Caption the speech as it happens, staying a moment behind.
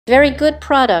Very good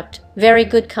product, very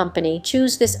good company.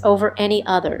 Choose this over any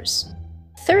others.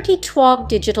 30-TWG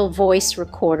digital voice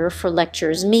recorder for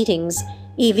lectures, meetings,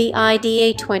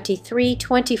 EVIDA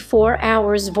 24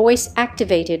 hours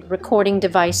voice-activated recording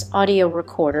device audio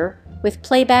recorder with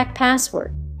playback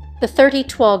password. The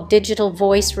 30-TWG digital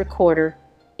voice recorder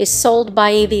is sold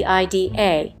by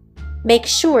EVIDA. Make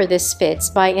sure this fits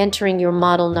by entering your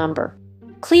model number.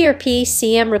 Clear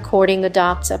PCM recording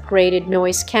adopts upgraded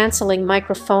noise-canceling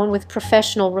microphone with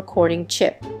professional recording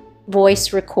chip.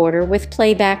 Voice recorder with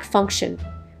playback function,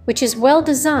 which is well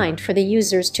designed for the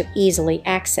users to easily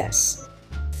access.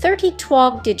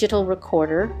 30-TWG digital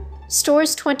recorder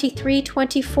stores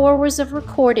 24 hours of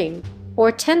recording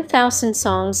or 10,000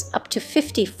 songs, up to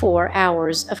 54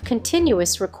 hours of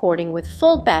continuous recording with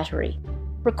full battery.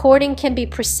 Recording can be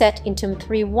preset into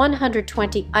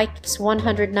 120 IPs,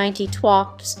 190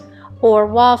 TWGs, or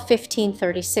WAV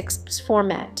 1536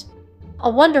 format. A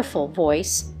wonderful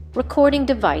voice recording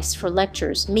device for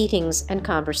lectures, meetings, and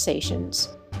conversations.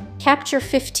 Capture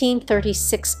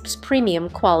 1536 premium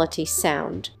quality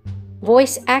sound.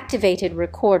 Voice-activated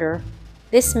recorder.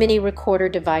 This mini recorder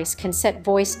device can set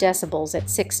voice decibels at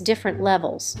 6 different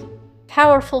levels.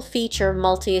 Powerful feature,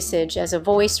 multi-usage as a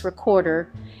voice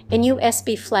recorder in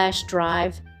USB flash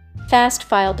drive. Fast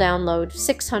file download,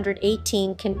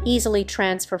 618 can easily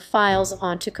transfer files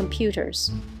onto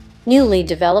computers. Newly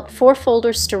developed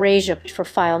 4-folder storage for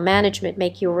file management,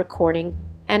 make your recording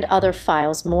and other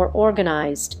files more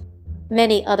organized.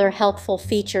 Many other helpful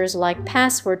features like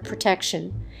password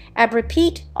protection,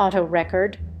 repeat auto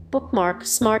record, bookmark,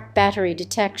 smart battery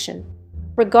detection.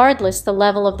 Regardless the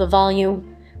level of the volume,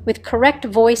 with correct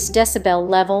voice decibel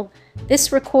level,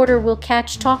 this recorder will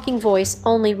catch talking voice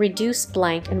only, reduce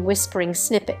blank and whispering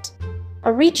snippet. A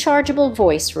rechargeable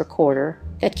voice recorder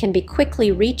that can be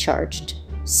quickly recharged,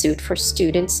 suit for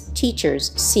students,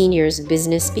 teachers, seniors,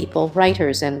 business people,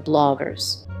 writers, and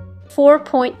bloggers.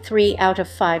 4.3 out of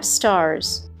 5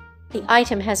 stars. The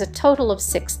item has a total of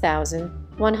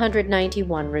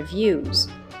 6,191 reviews.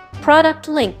 Product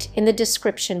linked in the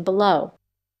description below.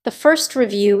 The first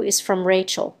review is from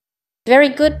Rachel. Very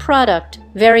good product,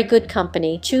 very good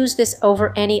company. Choose this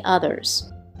over any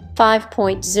others.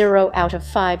 5.0 out of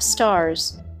 5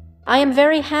 stars. I am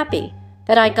very happy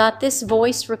that I got this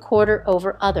voice recorder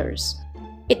over others.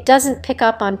 It doesn't pick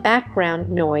up on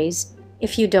background noise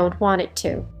if you don't want it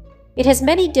to. It has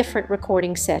many different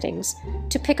recording settings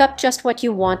to pick up just what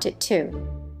you want it to.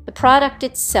 The product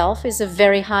itself is of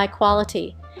very high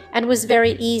quality and was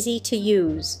very easy to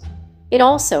use. It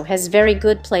also has very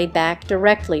good playback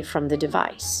directly from the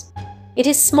device. It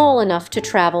is small enough to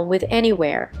travel with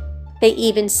anywhere. They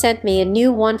even sent me a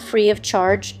new one free of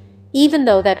charge, even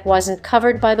though that wasn't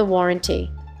covered by the warranty.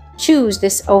 Choose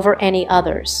this over any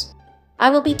others. I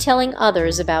will be telling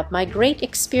others about my great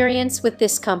experience with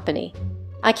this company.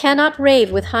 I cannot rave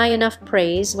with high enough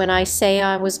praise when I say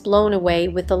I was blown away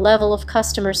with the level of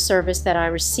customer service that I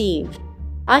received.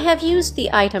 I have used the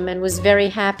item and was very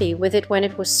happy with it when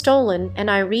it was stolen, and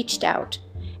I reached out,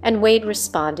 and Wade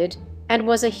responded and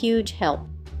was a huge help.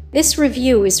 This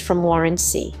review is from Warren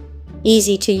C.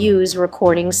 Easy to use,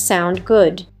 recordings sound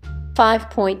good.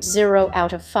 5.0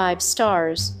 out of 5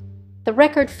 stars. The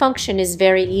record function is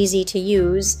very easy to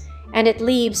use, and it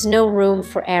leaves no room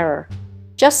for error.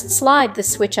 Just slide the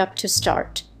switch up to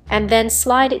start, and then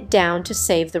slide it down to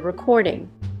save the recording.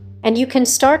 And you can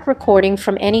start recording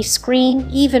from any screen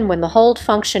even when the hold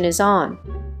function is on.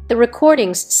 The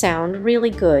recordings sound really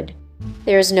good.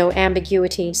 There's no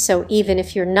ambiguity, so even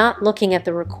if you're not looking at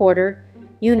the recorder,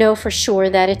 you know for sure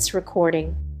that it's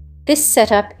recording. This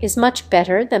setup is much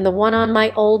better than the one on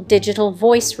my old digital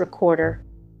voice recorder.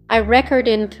 I record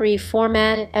in MP3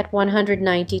 format at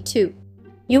 192.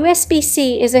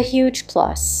 USB-C is a huge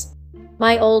plus.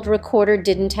 My old recorder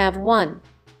didn't have one.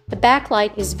 The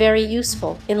backlight is very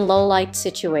useful in low-light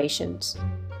situations.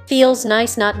 Feels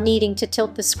nice not needing to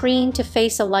tilt the screen to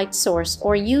face a light source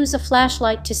or use a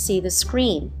flashlight to see the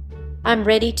screen. I'm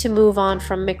ready to move on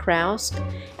from Microsoft,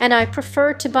 and I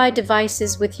prefer to buy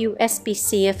devices with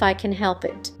USB-C if I can help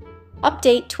it.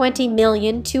 Update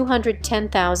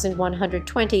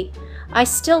 20,210,120. I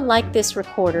still like this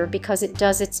recorder because it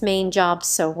does its main job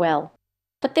so well.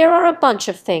 But there are a bunch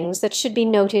of things that should be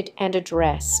noted and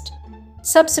addressed.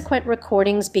 Subsequent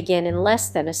recordings begin in less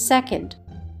than a second.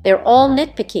 They're all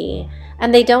nitpicky,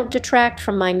 and they don't detract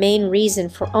from my main reason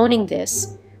for owning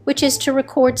this, which is to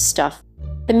record stuff.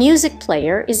 The music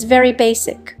player is very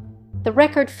basic. The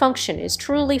record function is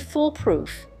truly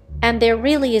foolproof, and there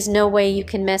really is no way you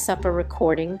can mess up a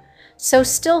recording, so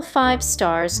still 5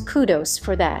 stars, kudos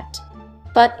for that.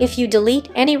 But if you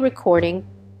delete any recording,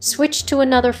 Switch to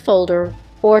another folder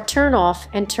or turn off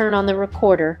and turn on the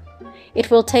recorder.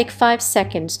 It will take 5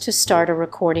 seconds to start a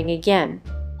recording again.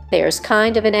 There's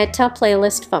kind of an add to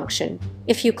playlist function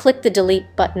if you click the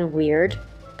delete button. Weird,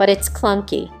 but it's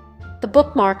clunky. The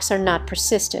bookmarks are not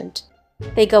persistent.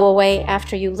 They go away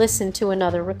after you listen to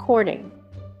another recording.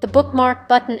 The bookmark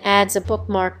button adds a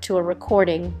bookmark to a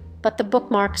recording, but the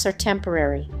bookmarks are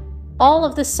temporary. All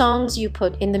of the songs you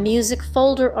put in the music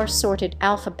folder are sorted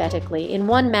alphabetically in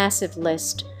one massive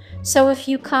list, so if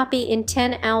you copy in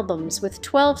 10 albums with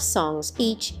 12 songs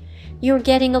each, you're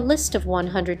getting a list of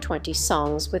 120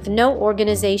 songs with no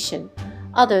organization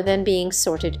other than being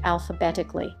sorted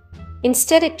alphabetically.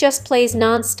 Instead, it just plays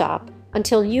non-stop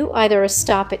until you either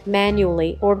stop it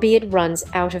manually or it runs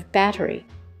out of battery.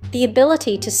 The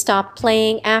ability to stop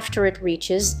playing after it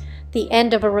reaches the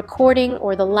end of a recording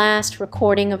or the last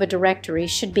recording of a directory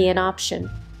should be an option.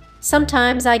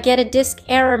 Sometimes I get a disk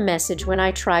error message when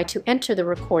I try to enter the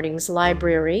recordings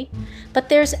library, but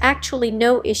there's actually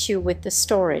no issue with the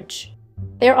storage.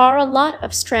 There are a lot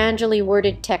of strangely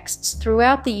worded texts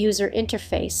throughout the user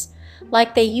interface,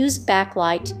 like they use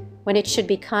backlight when it should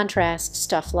be contrast,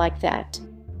 stuff like that.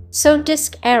 So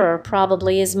disk error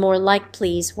probably is more like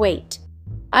please wait.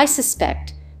 I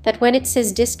suspect that when it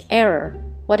says disk error,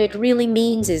 what it really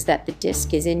means is that the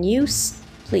disk is in use.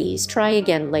 Please try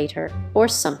again later, or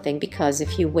something, because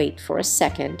if you wait for a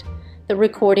second, the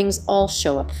recordings all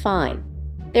show up fine.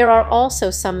 There are also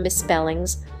some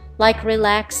misspellings, like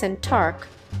relax and tark,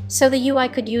 so the UI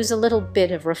could use a little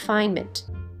bit of refinement.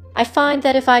 I find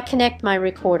that if I connect my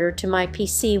recorder to my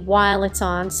PC while it's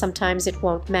on, sometimes it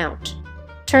won't mount.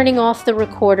 Turning off the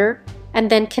recorder and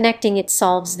then connecting it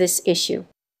solves this issue.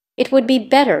 It would be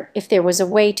better if there was a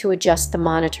way to adjust the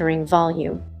monitoring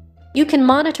volume. You can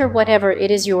monitor whatever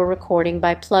it is you're recording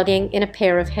by plugging in a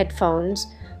pair of headphones,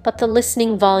 but the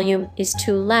listening volume is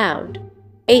too loud.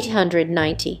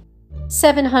 890.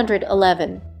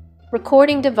 711.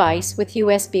 Recording device with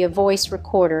USB. A voice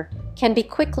recorder can be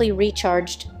quickly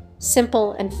recharged,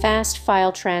 simple and fast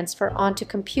file transfer onto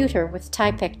computer with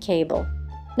Playback cable.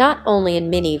 Not only a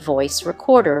mini voice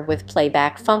recorder with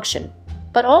playback function,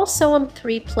 but also a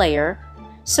M3 player.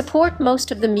 Support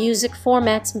most of the music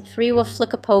formats. M3 will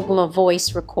flickapoguma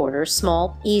voice recorder,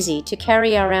 small, easy to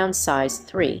carry around, size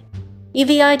 3.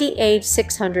 EVIDA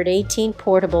 618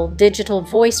 portable digital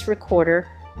voice recorder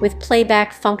with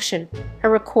playback function, a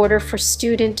recorder for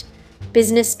student,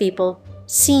 business people,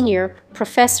 senior,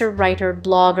 professor, writer,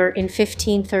 blogger in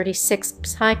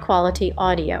 1536 high-quality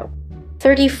audio.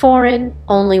 34 in,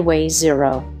 only weighs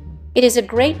 0. It is a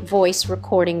great voice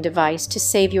recording device to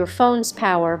save your phone's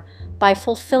power by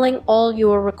fulfilling all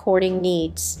your recording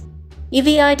needs.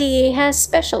 EVIDA has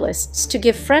specialists to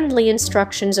give friendly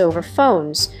instructions over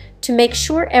phones to make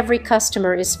sure every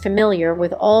customer is familiar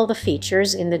with all the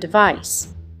features in the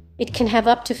device. It can have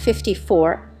up to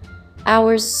 54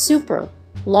 hours super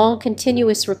long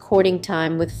continuous recording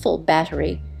time with full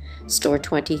battery, store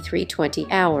 20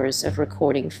 hours of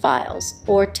recording files,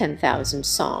 or 10,000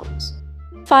 songs.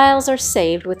 Files are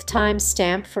saved with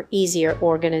timestamp for easier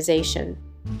organization.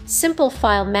 Simple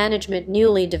file management.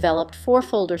 Newly developed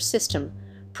 4-folder system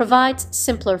provides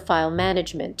simpler file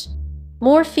management.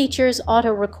 More features: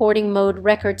 auto recording mode,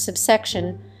 record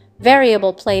subsection,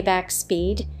 variable playback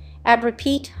speed,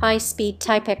 repeat, high-speed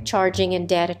Playback charging and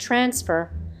data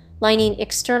transfer, lining,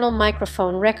 external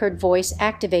microphone, record, voice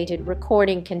activated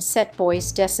recording can set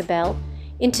voice decibel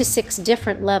into 6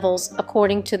 different levels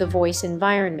according to the voice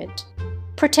environment.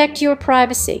 Protect your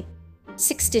privacy.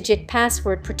 6-digit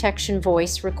password protection.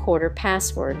 Voice recorder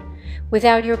password.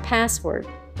 Without your password,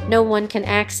 no one can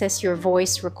access your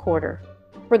voice recorder,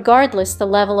 regardless the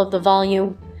level of the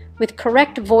volume. With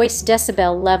correct voice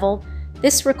decibel level,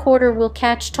 this recorder will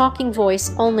catch talking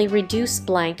voice only, reduce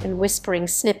blank and whispering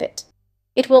snippet.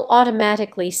 It will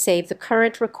automatically save the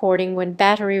current recording when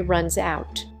battery runs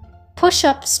out. Push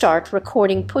up, start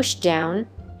recording, push down,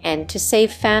 and to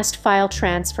save fast file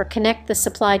transfer, connect the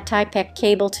supplied Playback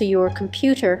cable to your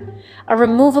computer. A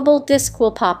removable disc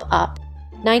will pop up.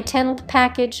 910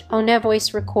 package, on a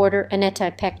voice recorder, and a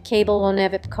Playback cable, on a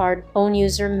VIP card, own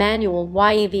user manual.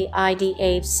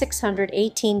 EVIDA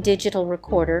 618 digital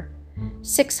recorder.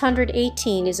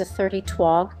 618 is a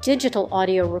 30-twog digital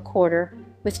audio recorder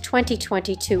with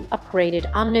 2022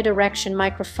 upgraded omnidirection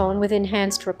microphone with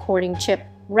enhanced recording chip,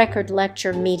 record,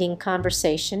 lecture, meeting,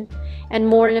 conversation, and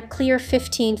more in a clear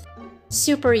 15th.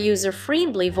 Super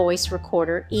user-friendly voice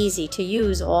recorder, easy to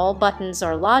use. All buttons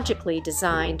are logically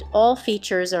designed. All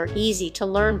features are easy to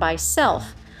learn by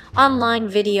self, online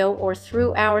video, or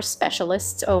through our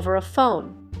specialists over a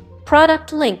phone.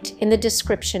 Product linked in the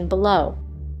description below.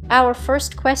 Our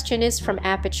first question is from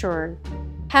Aperture.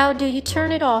 How do you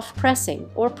turn it off? Pressing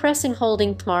or pressing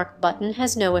holding mark button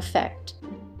has no effect.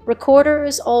 Recorder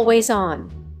is always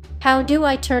on. How do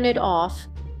I turn it off?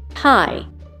 Hi.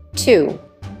 2.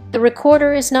 The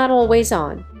recorder is not always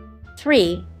on.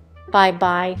 3.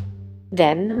 Bye-bye.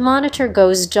 Then the monitor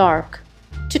goes dark.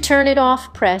 To turn it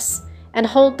off, press and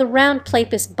hold the round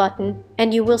Playback button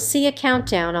and you will see a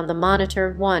countdown on the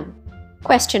monitor. 1.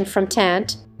 Question from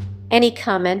Tant. Any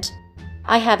comment?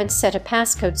 I haven't set a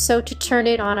passcode, so to turn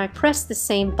it on I press the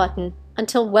same button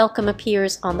until welcome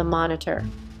appears on the monitor.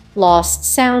 Lost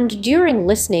sound during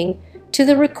listening to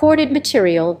the recorded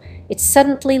material. It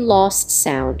suddenly lost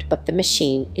sound, but the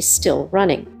machine is still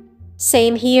running.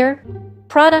 Same here.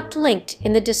 Product linked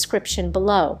in the description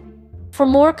below. For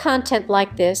more content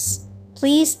like this,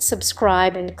 please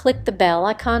subscribe and click the bell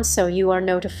icon so you are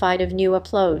notified of new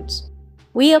uploads.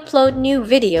 We upload new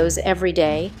videos every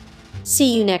day.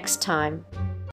 See you next time.